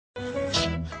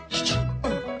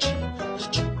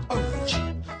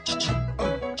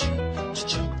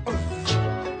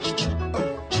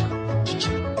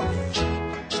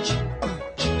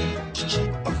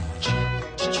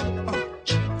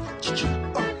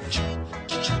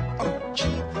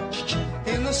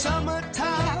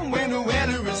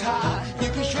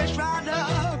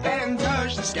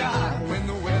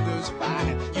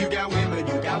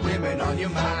your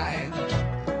mind.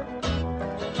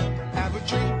 Have a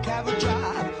drink, have a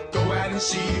drive, go out and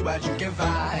see what you can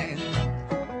find.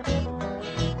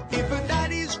 If a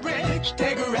daddy's rich,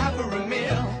 take her out for a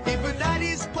meal. If a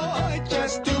daddy's poor,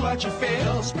 just do what you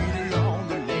feel. Speed along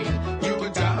the lane, you go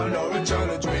down or a turn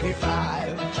of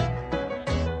 25.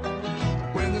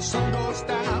 When the sun goes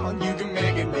down, you can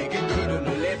make it good and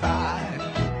live by.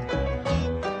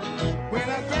 We're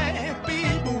not great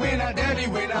people, we're not dirty,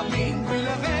 we're not mean. We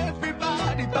love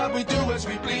everybody, but we do as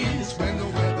we please. When the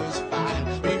weather's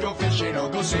fine, we go fishing or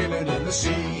go sailing in the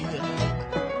sea.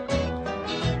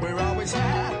 We're always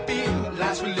happy,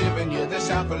 lives we live in, yeah, that's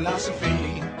our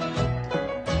philosophy.